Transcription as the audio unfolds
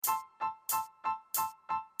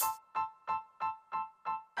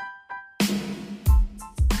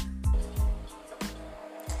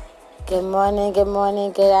Good morning, good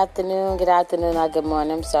afternoon, not good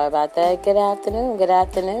morning. I'm sorry about that. Good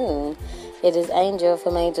afternoon. It is Angel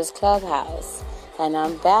from Angel's Clubhouse. And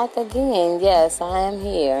I'm back again. Yes, I am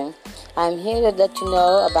here. I'm here to let you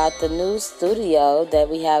know about the new studio that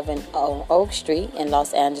we have on Oak Street in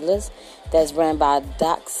Los Angeles that's run by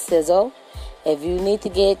Doc Sizzle. If you need to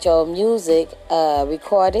get your music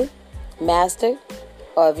recorded, mastered,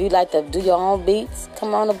 or if you like to do your own beats,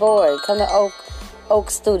 come on aboard. Come to Oak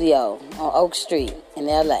Studio on Oak Street in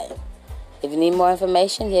LA. If you need more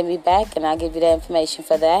information, hit me back and I'll give you the information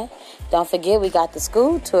for that. Don't forget, we got the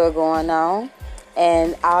school tour going on.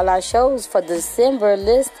 And all our shows for December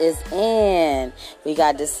list is in. We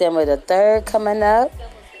got December the 3rd coming up.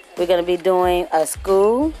 We're going to be doing a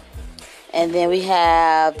school. And then we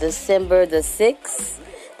have December the 6th.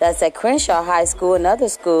 That's at Crenshaw High School, another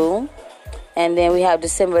school. And then we have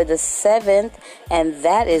December the 7th, and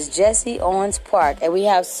that is Jesse Owens Park. And we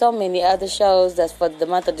have so many other shows that's for the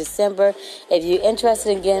month of December. If you're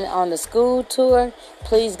interested in getting on the school tour,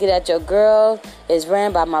 please get at your girl. It's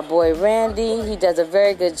ran by my boy Randy. He does a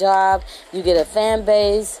very good job. You get a fan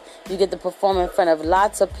base. You get to perform in front of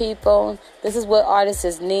lots of people. This is what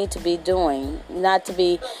artists need to be doing. Not to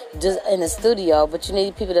be just in the studio, but you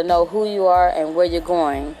need people to know who you are and where you're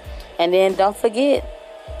going. And then don't forget,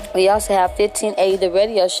 we also have 1580 the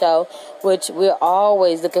radio show, which we're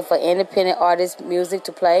always looking for independent artist music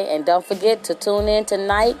to play. And don't forget to tune in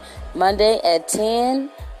tonight, Monday at 10.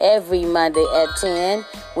 Every Monday at 10,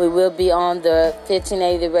 we will be on the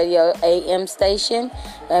 1580 the radio AM station,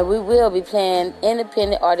 and we will be playing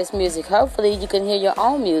independent artist music. Hopefully, you can hear your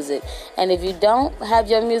own music. And if you don't have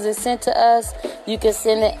your music sent to us, you can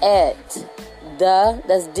send it at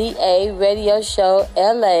that's DA Radio Show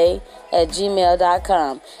LA at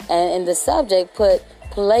gmail.com. And in the subject, put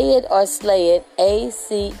Play It or Slay It,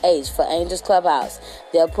 ACH, for Angels Clubhouse.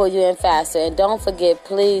 They'll pull you in faster. And don't forget,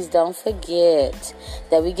 please don't forget,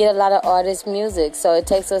 that we get a lot of artist music. So it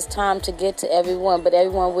takes us time to get to everyone, but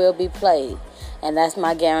everyone will be played. And that's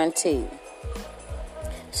my guarantee.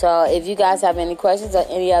 So if you guys have any questions or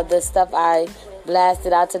any of the stuff I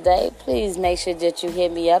blasted out today, please make sure that you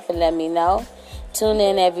hit me up and let me know. Tune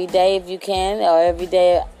in every day if you can, or every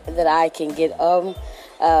day that I can get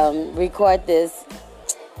record this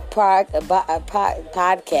podcast.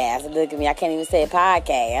 Look at me, I can't even say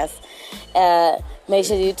podcast. Make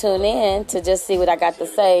sure you tune in to just see what I got to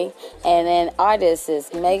say. And then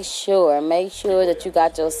artists, make sure that you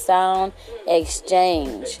got your sound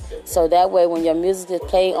exchange. So that way when your music is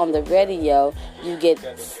played on the radio, you get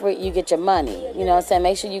your money. You know what I'm saying?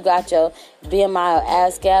 Make sure you got your BMI or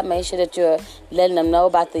ASCAP. Make sure that you're letting them know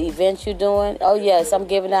about the events you're doing. Oh yes, I'm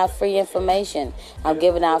giving out free information. I'm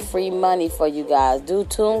giving out free money for you guys. Do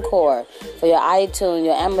TuneCore for your iTunes,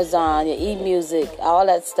 your Amazon, your eMusic, all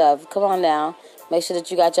that stuff. Come on now. Make sure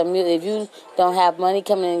that you got your music. If you don't have money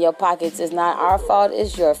coming in your pockets, it's not our fault,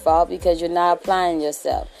 it's your fault, because you're not applying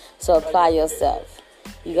yourself. So apply yourself.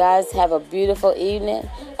 You guys have a beautiful evening,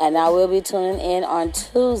 and I will be tuning in on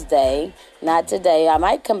Tuesday, not today. I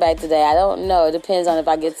might come back today. I don't know. It depends on if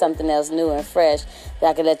I get something else new and fresh that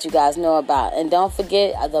I can let you guys know about. And don't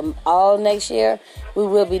forget, all next year, we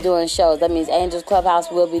will be doing shows. That means Angels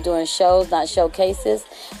Clubhouse will be doing shows, not showcases.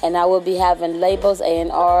 And I will be having labels,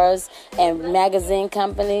 A&Rs, and magazine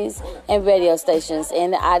companies and radio stations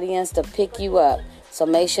in the audience to pick you up. So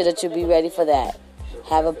make sure that you be ready for that.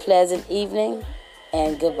 Have a pleasant evening,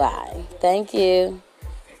 and goodbye. Thank you.